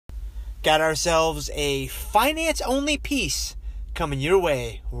Got ourselves a finance-only piece coming your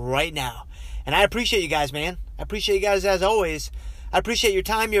way right now. And I appreciate you guys, man. I appreciate you guys as always. I appreciate your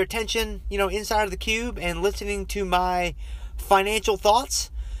time, your attention, inside of the cube and listening to my financial thoughts.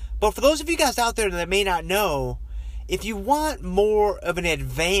 But for those of you guys out there that may not know, if you want more of an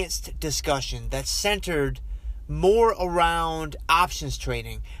advanced discussion that's centered more around options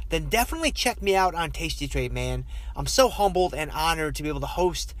trading, then definitely check me out on Tasty Trade, man. I'm so humbled and honored to be able to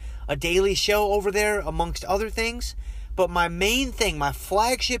host a daily show over there, amongst other things. But my main thing, my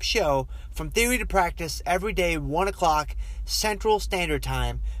flagship show, From Theory to Practice, every day, 1 o'clock Central Standard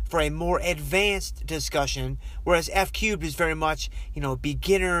Time, for a more advanced discussion, whereas F Cubed is very much,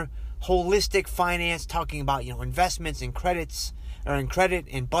 beginner, holistic finance, talking about, investments and credits, or in credit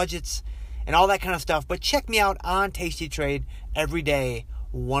and budgets, and all that kind of stuff. But check me out on Tasty Trade every day,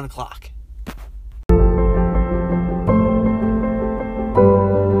 1 o'clock.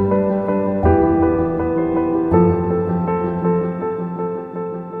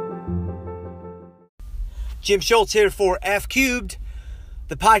 Jim Schultz here for F Cubed.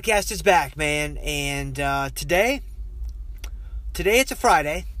 The podcast is back, man. And today it's a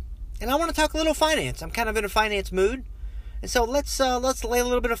Friday, and I want to talk a little finance. I'm kind of in a finance mood. And so let's lay a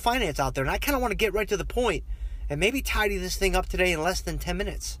little bit of finance out there. And I kind of want to get right to the point and maybe tidy this thing up today in less than 10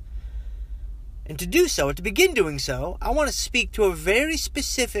 minutes. And to begin doing so, I want to speak to a very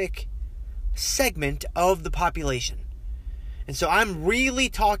specific segment of the population. And so I'm really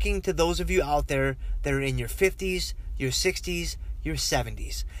talking to those of you out there that are in your 50s, your 60s, your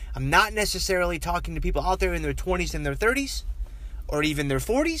 70s. I'm not necessarily talking to people out there in their 20s and their 30s, or even their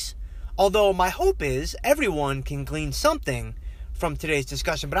 40s. Although my hope is everyone can glean something from today's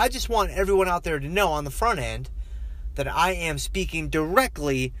discussion. But I just want everyone out there to know on the front end that I am speaking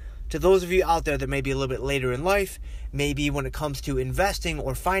directly to those of you out there that may be a little bit later in life. Maybe when it comes to investing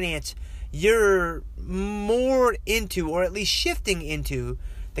or finance, you're more into, or at least shifting into,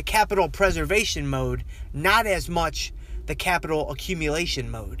 the capital preservation mode, not as much the capital accumulation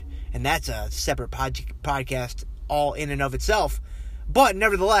mode. And that's a separate podcast all in and of itself. But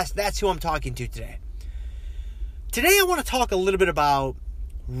nevertheless, that's who I'm talking to today. Today I want to talk a little bit about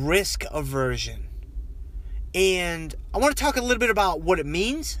risk aversion. And I want to talk a little bit about what it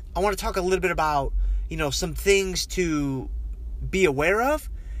means. I want to talk a little bit about, some things to be aware of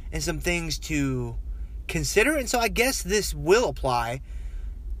and some things to consider. And so I guess this will apply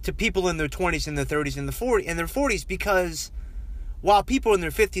to people in their 20s and their 30s and their 40s, because while people in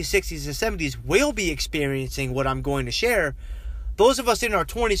their 50s, 60s, and 70s will be experiencing what I'm going to share, those of us in our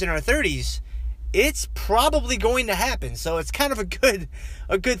 20s and our 30s, it's probably going to happen. So it's kind of a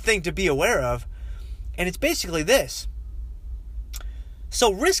good thing to be aware of. And it's basically this.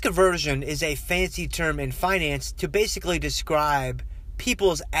 So risk aversion is a fancy term in finance to basically describe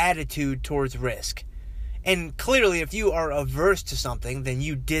people's attitude towards risk. And clearly, if you are averse to something, then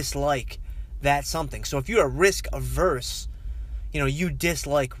you dislike that something. So if you are risk averse, you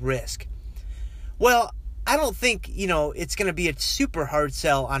dislike risk. Well, I don't think, it's going to be a super hard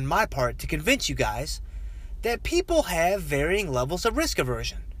sell on my part to convince you guys that people have varying levels of risk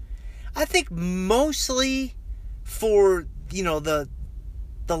aversion. I think mostly for, the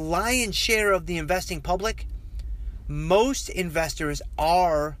lion's share of the investing public, most investors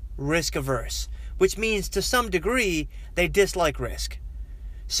are risk averse, which means to some degree they dislike risk.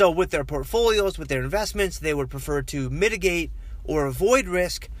 So with their portfolios, with their investments, they would prefer to mitigate or avoid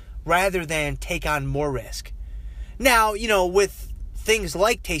risk rather than take on more risk. Now, with things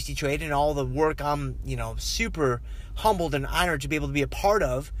like Tasty Trade and all the work I'm, super humbled and honored to be able to be a part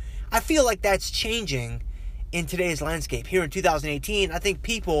of, I feel like that's changing in today's landscape. Here in 2018, I think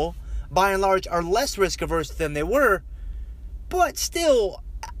people, by and large, are less risk averse than they were. But still,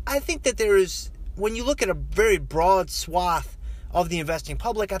 I think that when you look at a very broad swath of the investing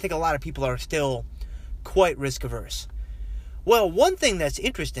public, I think a lot of people are still quite risk averse. Well, one thing that's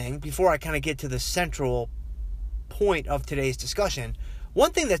interesting, before I kind of get to the central point of today's discussion,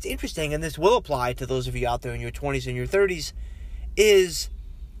 one thing that's interesting, and this will apply to those of you out there in your 20s and your 30s, is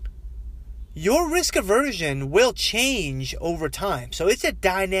your risk aversion will change over time. So it's a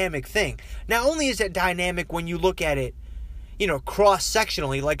dynamic thing. Not only is it dynamic when you look at it,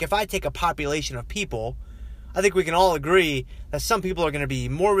 cross-sectionally, like if I take a population of people, I think we can all agree that some people are going to be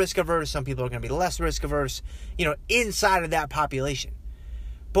more risk averse, some people are going to be less risk averse, inside of that population.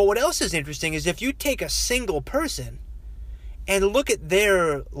 But what else is interesting is if you take a single person and look at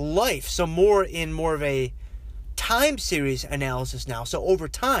their life, so more of a time series analysis now. So over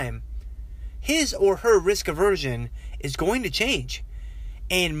time, his or her risk aversion is going to change.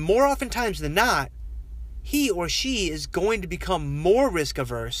 And more oftentimes than not, he or she is going to become more risk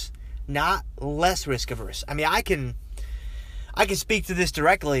averse not less risk averse. I mean, I can speak to this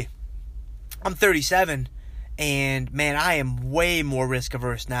directly. I'm 37, and man, I am way more risk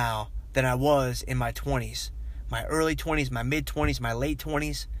averse now than I was in my 20s. My early 20s, my mid 20s, my late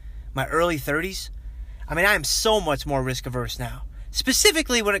 20s, my early 30s. I mean, I am so much more risk averse now.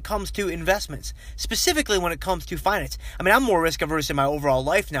 Specifically when it comes to investments. Specifically when it comes to finance. I mean, I'm more risk averse in my overall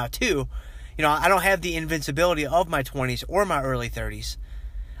life now too. You know, I don't have the invincibility of my 20s or my early 30s.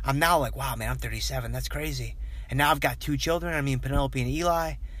 I'm now like, wow, man, I'm 37. That's crazy. And now I've got 2 children. I mean, Penelope and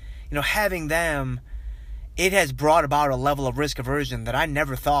Eli. You know, having them, it has brought about a level of risk aversion that I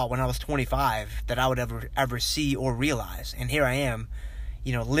never thought when I was 25 that I would ever see or realize. And here I am,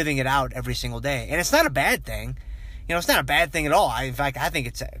 you know, living it out every single day. And it's not a bad thing. You know, it's not a bad thing at all. In fact, I think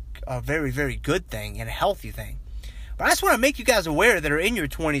it's a very, very good thing and a healthy thing. But I just want to make you guys aware that are in your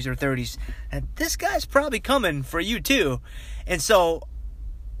 20s or 30s that this guy's probably coming for you too. And so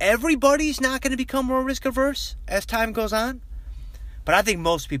everybody's not going to become more risk averse as time goes on. But I think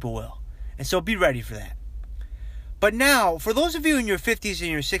most people will. And so be ready for that. But now, for those of you in your 50s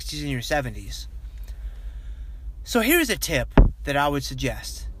and your 60s and your 70s, so here's a tip that I would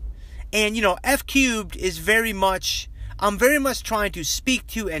suggest. And, you know, F Cubed is I'm very much trying to speak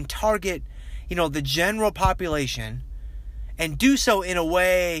to and target, you know, the general population and do so in a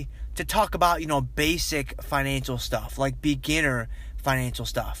way to talk about, you know, basic financial stuff, like beginner financial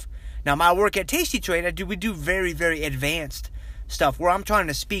stuff. Now, my work at Tasty Trade, we do very, very advanced stuff where I'm trying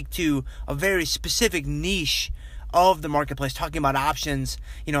to speak to a very specific niche of the marketplace, talking about options,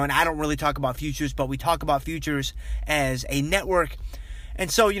 you know, and I don't really talk about futures, but we talk about futures as a network. And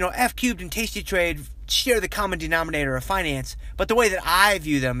so, you know, F Cubed and Tasty Trade share the common denominator of finance, but the way that I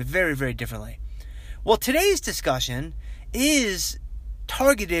view them is very, very differently. Well, today's discussion is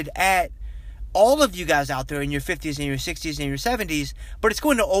targeted at all of you guys out there in your 50s and your 60s and your 70s, but it's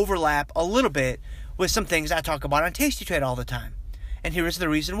going to overlap a little bit with some things I talk about on Tasty Trade all the time. And here is the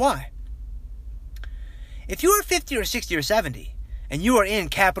reason why. If you are 50 or 60 or 70, and you are in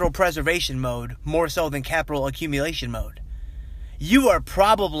capital preservation mode more so than capital accumulation mode, you are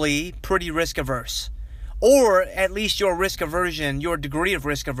probably pretty risk averse. Or at least your risk aversion, your degree of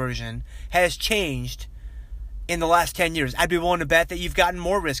risk aversion has changed in the last 10 years. I'd be willing to bet that you've gotten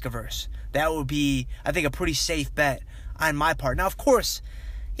more risk averse. That would be, I think, a pretty safe bet on my part. Now, of course,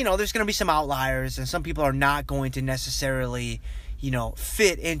 you know, there's going to be some outliers, and some people are not going to necessarily, you know,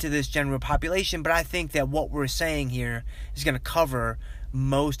 fit into this general population, but I think that what we're saying here is going to cover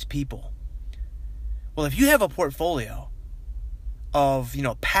most people. Well, if you have a portfolio of, you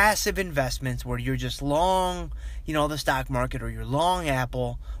know, passive investments where you're just long, you know, the stock market, or you're long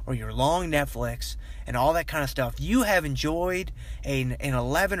Apple, or you're long Netflix, and all that kind of stuff, you have enjoyed an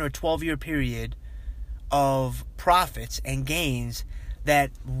 11 or 12 year period of profits and gains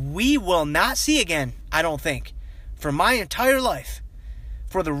that we will not see again, I don't think, for my entire life.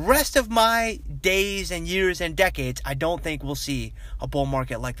 For the rest of my days and years and decades, I don't think we'll see a bull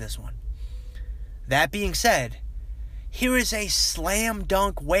market like this one. That being said, here is a slam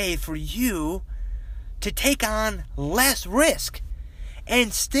dunk way for you to take on less risk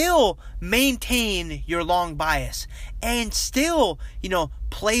and still maintain your long bias and still, you know,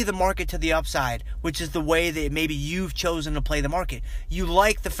 play the market to the upside, which is the way that maybe you've chosen to play the market. You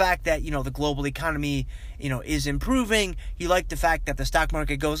like the fact that, you know, the global economy, you know, is improving. You like the fact that the stock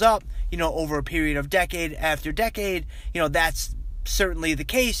market goes up, you know, over a period of decade after decade. You know, that's certainly the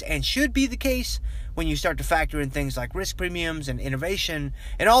case and should be the case when you start to factor in things like risk premiums and innovation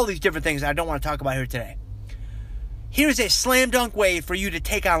and all these different things that I don't want to talk about here today. Here's a slam dunk way for you to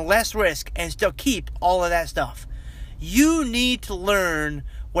take on less risk and still keep all of that stuff. You need to learn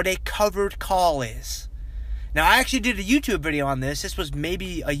what a covered call is. Now, I actually did a YouTube video on this. This was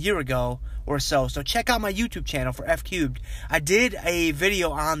maybe a year ago or so. So check out my YouTube channel for F Cubed. I did a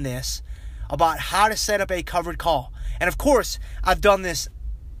video on this about how to set up a covered call. And of course, I've done this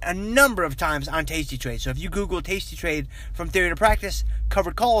a number of times on Tasty Trade. So if you Google Tasty Trade from theory to practice,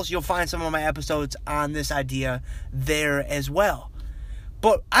 covered calls, you'll find some of my episodes on this idea there as well.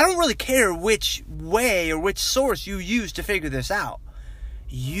 But I don't really care which way or which source you use to figure this out.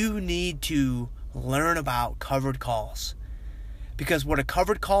 You need to learn about covered calls. Because what a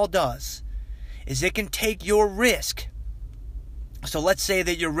covered call does is it can take your risk. So let's say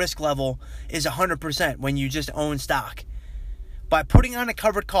that your risk level is 100% when you just own stock. By putting on a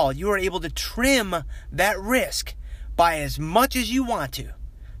covered call, you are able to trim that risk by as much as you want to.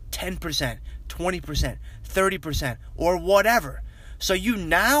 10%, 20%, 30%, or whatever. So you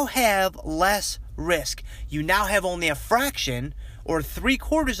now have less risk. You now have only a fraction or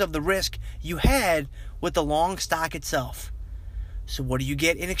 3/4 of the risk you had with the long stock itself. So what do you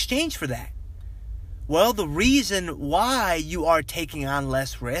get in exchange for that? Well, the reason why you are taking on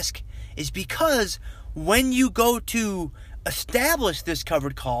less risk is because when you go to establish this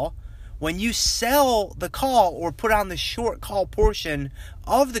covered call, when you sell the call or put on the short call portion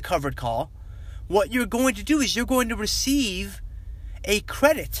of the covered call, what you're going to do is you're going to receive a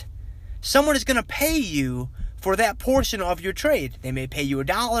credit. Someone is going to pay you for that portion of your trade. They may pay you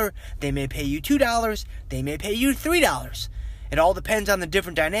 $1, they may pay you $2, they may pay you $3. It all depends on the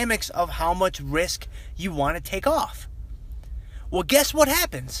different dynamics of how much risk you want to take off. Well, guess what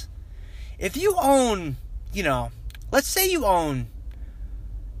happens? If you own, let's say you own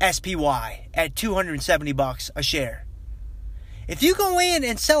SPY at $270 a share. If you go in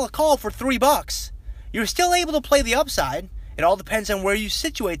and sell a call for $3, you're still able to play the upside. It all depends on where you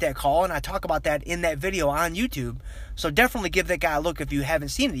situate that call, and I talk about that in that video on YouTube. So definitely give that guy a look if you haven't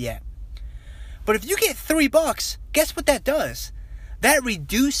seen it yet. But if you get $3, guess what that does? That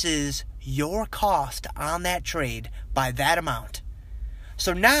reduces your cost on that trade by that amount.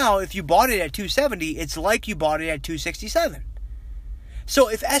 So now if you bought it at $270, it's like you bought it at $267. So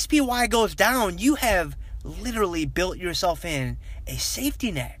if SPY goes down, you have literally built yourself in a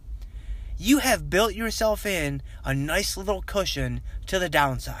safety net. You have built yourself in a nice little cushion to the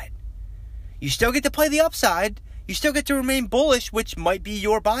downside. You still get to play the upside. You still get to remain bullish, which might be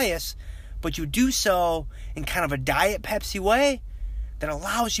your bias, but you do so in kind of a Diet Pepsi way that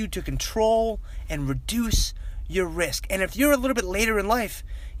allows you to control and reduce your risk. And if you're a little bit later in life,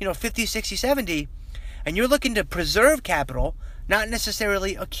 50, 60, 70, and you're looking to preserve capital, not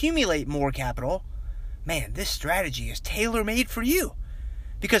necessarily accumulate more capital, man, this strategy is tailor-made for you.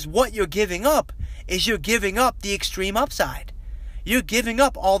 Because what you're giving up is you're giving up the extreme upside. You're giving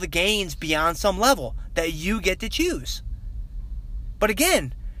up all the gains beyond some level that you get to choose. But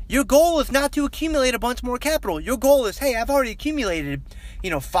again, your goal is not to accumulate a bunch more capital. Your goal is, hey, I've already accumulated,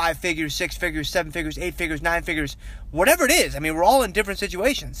 5 figures, 6 figures, 7 figures, 8 figures, 9 figures, whatever it is. I mean, we're all in different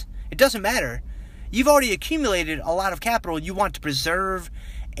situations. It doesn't matter. You've already accumulated a lot of capital. You want to preserve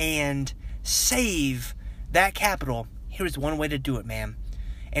and save that capital. Here's one way to do it, man.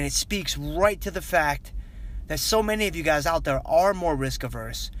 And it speaks right to the fact that so many of you guys out there are more risk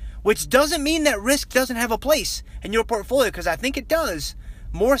averse, which doesn't mean that risk doesn't have a place in your portfolio, because I think it does,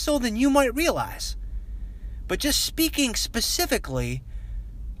 more so than you might realize. But just speaking specifically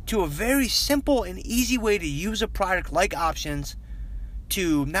to a very simple and easy way to use a product like options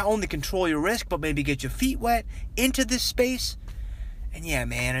to not only control your risk, but maybe get your feet wet into this space. And yeah,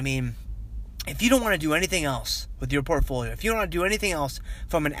 man, I mean, if you don't want to do anything else with your portfolio, if you don't want to do anything else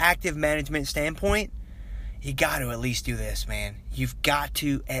from an active management standpoint, you got to at least do this, man. You've got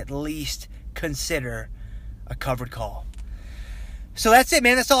to at least consider a covered call. So that's it,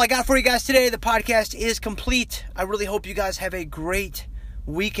 man. That's all I got for you guys today. The podcast is complete. I really hope you guys have a great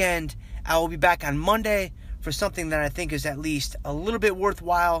weekend. I will be back on Monday for something that I think is at least a little bit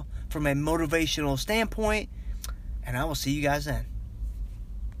worthwhile from a motivational standpoint. And I will see you guys then.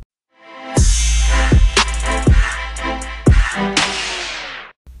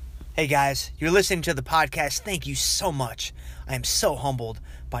 Hey guys, you're listening to the podcast. Thank you so much. I am so humbled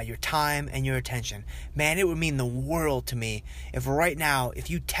by your time and your attention. Man, it would mean the world to me if right now, if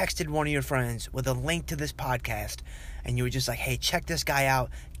you texted one of your friends with a link to this podcast and you were just like, hey, check this guy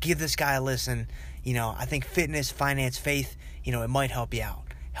out, give this guy a listen. I think fitness, finance, faith, it might help you out.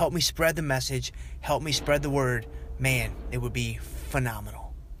 Help me spread the message. Help me spread the word. Man, it would be phenomenal.